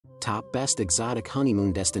Top Best Exotic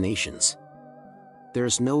Honeymoon Destinations.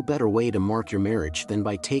 There's no better way to mark your marriage than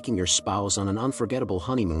by taking your spouse on an unforgettable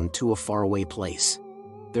honeymoon to a faraway place.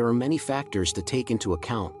 There are many factors to take into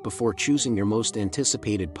account before choosing your most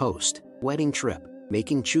anticipated post-wedding trip,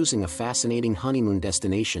 making choosing a fascinating honeymoon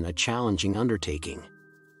destination a challenging undertaking.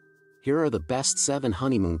 Here are the best 7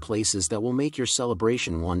 honeymoon places that will make your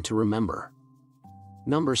celebration one to remember.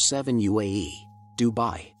 Number 7. UAE,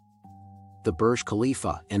 Dubai. The Burj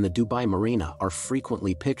Khalifa and the Dubai Marina are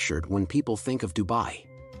frequently pictured when people think of Dubai.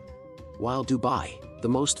 While Dubai, the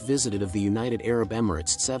most visited of the United Arab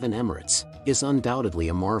Emirates' 7 Emirates, is undoubtedly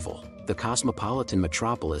a marvel, the cosmopolitan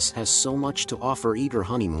metropolis has so much to offer eager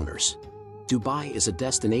honeymooners. Dubai is a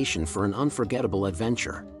destination for an unforgettable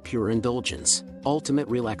adventure, pure indulgence, ultimate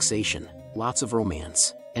relaxation, lots of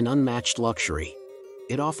romance, and unmatched luxury.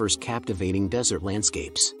 It offers captivating desert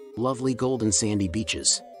landscapes, lovely golden sandy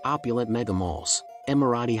beaches, opulent mega malls,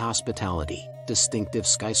 Emirati hospitality, distinctive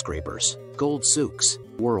skyscrapers, gold souks,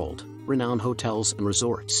 world-renowned hotels and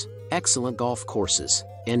resorts, excellent golf courses,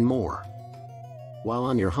 and more. While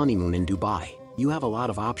on your honeymoon in Dubai, you have a lot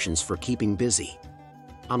of options for keeping busy.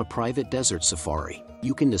 On a private desert safari,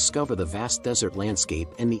 you can discover the vast desert landscape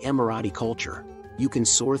and the Emirati culture. You can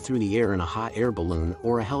soar through the air in a hot air balloon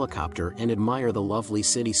or a helicopter and admire the lovely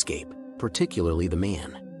cityscape, particularly the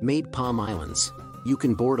man-made Palm Islands. You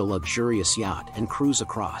can board a luxurious yacht and cruise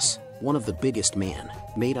across one of the biggest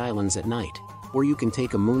man-made islands at night, or you can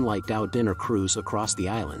take a moonlight-out dinner cruise across the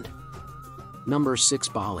island. Number 6.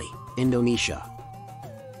 Bali, Indonesia.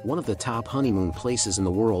 One of the top honeymoon places in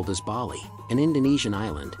the world is Bali, an Indonesian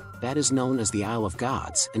island that is known as the Isle of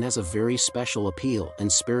Gods and has a very special appeal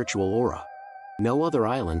and spiritual aura. No other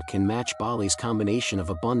island can match Bali's combination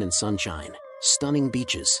of abundant sunshine, stunning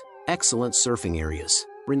beaches, excellent surfing areas,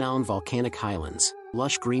 renowned volcanic highlands,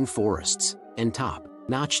 lush green forests, and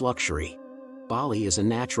top-notch luxury. Bali is a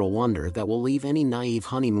natural wonder that will leave any naive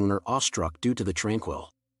honeymooner awestruck due to the tranquil,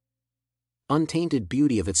 untainted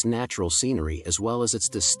beauty of its natural scenery as well as its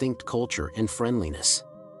distinct culture and friendliness.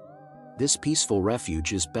 This peaceful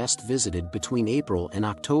refuge is best visited between April and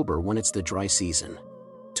October when it's the dry season.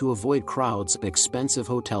 To avoid crowds at expensive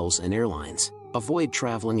hotels and airlines, avoid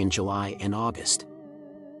traveling in July and August.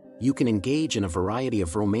 You can engage in a variety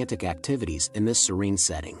of romantic activities in this serene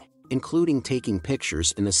setting, including taking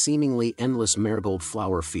pictures in the seemingly endless marigold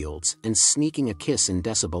flower fields and sneaking a kiss in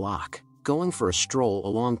Desa Balak, going for a stroll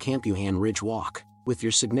along Kampuhan Ridge Walk, with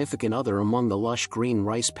your significant other among the lush green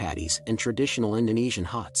rice paddies and traditional Indonesian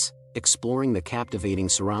huts, exploring the captivating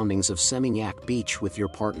surroundings of Seminyak Beach with your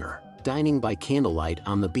partner, dining by candlelight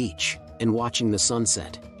on the beach, and watching the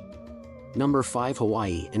sunset. Number 5.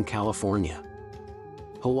 Hawaii and California.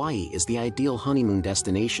 Hawaii is the ideal honeymoon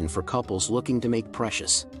destination for couples looking to make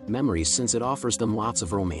precious memories since it offers them lots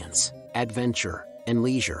of romance, adventure, and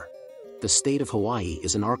leisure. The state of Hawaii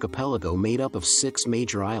is an archipelago made up of 6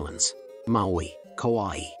 major islands: Maui,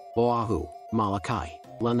 Kauai, Oahu, Molokai,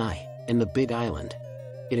 Lanai, and the Big Island.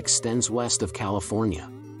 It extends west of California.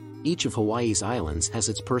 Each of Hawaii's islands has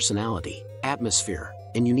its personality, atmosphere,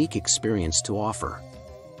 and unique experience to offer.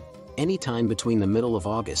 Any time between the middle of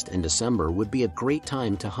August and December would be a great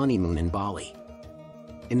time to honeymoon in Bali.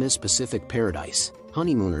 In this Pacific paradise,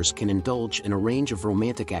 honeymooners can indulge in a range of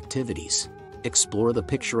romantic activities. Explore the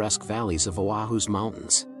picturesque valleys of Oahu's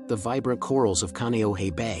mountains, the vibrant corals of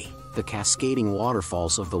Kaneohe Bay, the cascading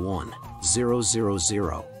waterfalls of the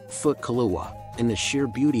 1,000-foot Kailua, and the sheer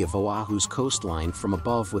beauty of Oahu's coastline from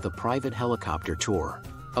above with a private helicopter tour.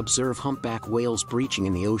 Observe humpback whales breaching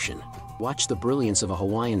in the ocean. Watch the brilliance of a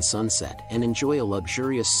Hawaiian sunset and enjoy a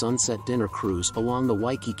luxurious sunset dinner cruise along the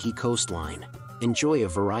Waikiki coastline. Enjoy a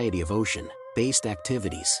variety of ocean-based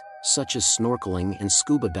activities, such as snorkeling and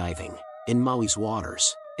scuba diving, in Maui's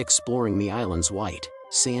waters, exploring the island's white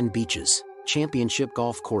sand beaches, championship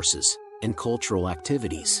golf courses, and cultural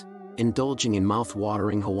activities. Indulging in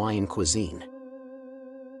mouth-watering Hawaiian cuisine.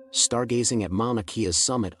 Stargazing at Mauna Kea's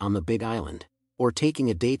summit on the Big Island, or taking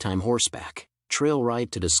a daytime horseback trail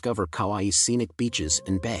ride to discover Kauai's scenic beaches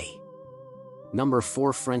and bay. Number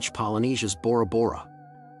 4. French Polynesia's Bora Bora.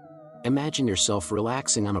 Imagine yourself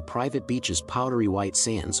relaxing on a private beach's powdery white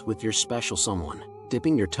sands with your special someone,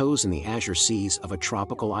 dipping your toes in the azure seas of a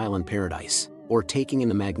tropical island paradise, or taking in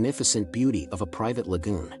the magnificent beauty of a private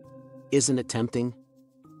lagoon. Isn't it tempting?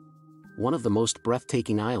 One of the most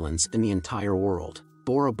breathtaking islands in the entire world,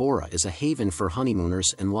 Bora Bora is a haven for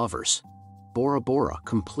honeymooners and lovers. Bora Bora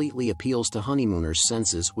completely appeals to honeymooners'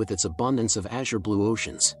 senses with its abundance of azure blue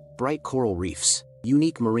oceans, bright coral reefs,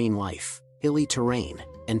 unique marine life, hilly terrain,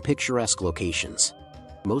 and picturesque locations.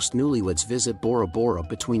 Most newlyweds visit Bora Bora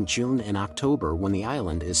between June and October when the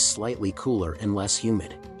island is slightly cooler and less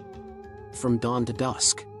humid. From dawn to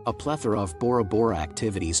dusk, a plethora of Bora Bora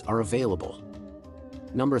activities are available.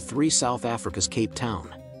 Number 3. South Africa's Cape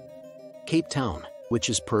Town. Cape Town, which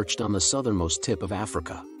is perched on the southernmost tip of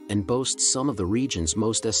Africa, and boasts some of the region's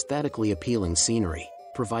most aesthetically appealing scenery,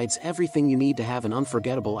 provides everything you need to have an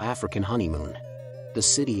unforgettable African honeymoon. The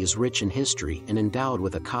city is rich in history and endowed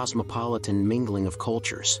with a cosmopolitan mingling of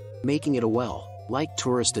cultures, making it a well-liked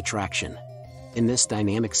tourist attraction. In this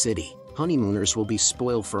dynamic city, honeymooners will be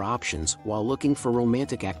spoiled for options while looking for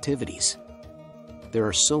romantic activities. There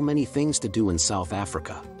are so many things to do in South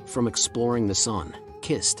Africa, from exploring the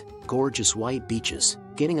sun-kissed, gorgeous white beaches,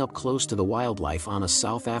 getting up close to the wildlife on a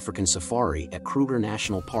South African safari at Kruger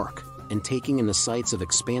National Park, and taking in the sights of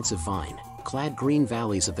expansive vine-clad green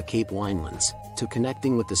valleys of the Cape Winelands, to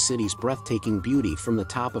connecting with the city's breathtaking beauty from the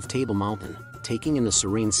top of Table Mountain, taking in the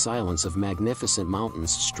serene silence of magnificent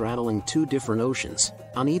mountains straddling two different oceans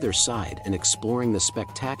on either side, and exploring the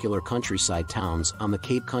spectacular countryside towns on the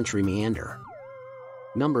Cape Country meander.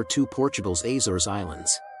 Number 2. Portugal's Azores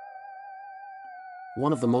Islands.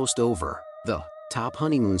 One of the most over-the-top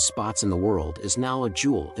honeymoon spots in the world is now a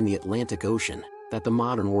jewel in the Atlantic Ocean that the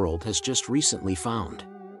modern world has just recently found.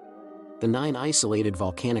 The 9 isolated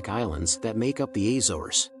volcanic islands that make up the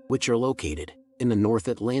Azores, which are located in the North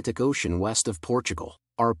Atlantic Ocean west of Portugal,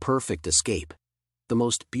 are a perfect escape. The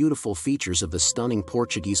most beautiful features of the stunning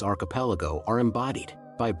Portuguese archipelago are embodied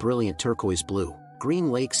by brilliant turquoise blue,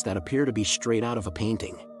 green lakes that appear to be straight out of a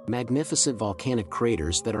painting, magnificent volcanic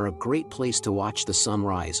craters that are a great place to watch the sun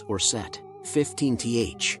rise or set,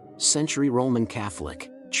 15th century Roman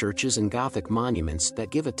Catholic churches and Gothic monuments that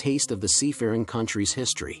give a taste of the seafaring country's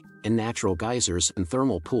history, and natural geysers and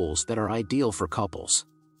thermal pools that are ideal for couples.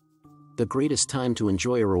 The greatest time to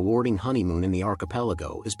enjoy a rewarding honeymoon in the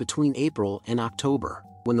archipelago is between April and October,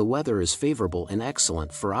 when the weather is favorable and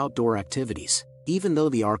excellent for outdoor activities, even though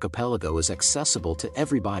the archipelago is accessible to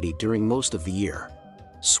everybody during most of the year.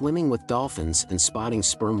 Swimming with dolphins and spotting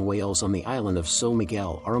sperm whales on the island of São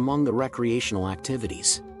Miguel are among the recreational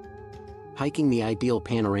activities. Hiking the ideal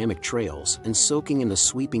panoramic trails and soaking in the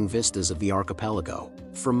sweeping vistas of the archipelago,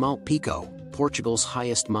 from Mount Pico, Portugal's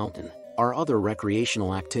highest mountain, are other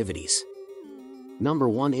recreational activities. Number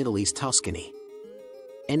 1. Italy's Tuscany.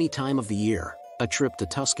 Any time of the year, a trip to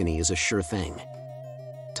Tuscany is a sure thing.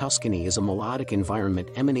 Tuscany is a melodic environment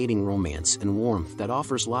emanating romance and warmth that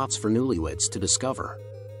offers lots for newlyweds to discover.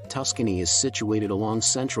 Tuscany is situated along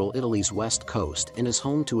central Italy's west coast and is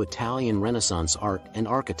home to Italian Renaissance art and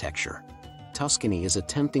architecture. Tuscany is a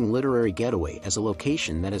tempting literary getaway as a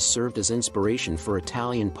location that has served as inspiration for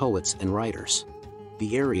Italian poets and writers.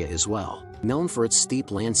 The area is well known for its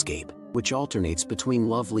steep landscape, which alternates between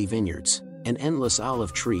lovely vineyards and endless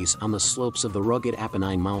olive trees on the slopes of the rugged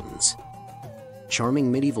Apennine Mountains.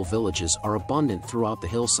 Charming medieval villages are abundant throughout the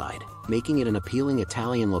hillside, making it an appealing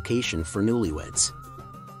Italian location for newlyweds.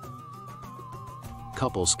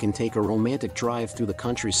 Couples can take a romantic drive through the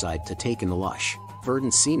countryside to take in the lush,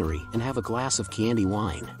 verdant scenery and have a glass of Chianti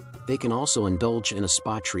wine. They can also indulge in a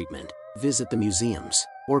spa treatment, visit the museums,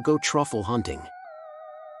 or go truffle hunting.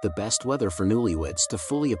 The best weather for newlyweds to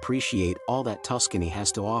fully appreciate all that Tuscany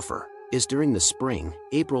has to offer is during the spring,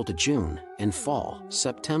 April to June, and fall,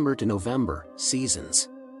 September to November, seasons.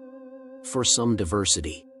 For some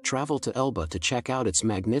diversity, travel to Elba to check out its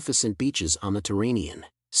magnificent beaches on the Tyrrhenian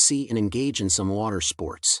Sea and engage in some water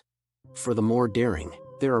sports. For the more daring,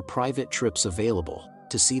 there are private trips available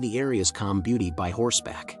to see the area's calm beauty by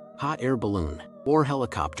horseback, hot air balloon, or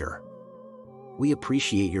helicopter. We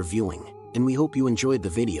appreciate your viewing, and we hope you enjoyed the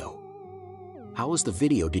video. How was the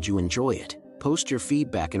video? Did you enjoy it? Post your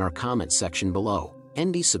feedback in our comment section below,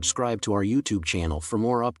 and subscribe to our YouTube channel for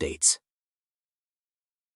more updates.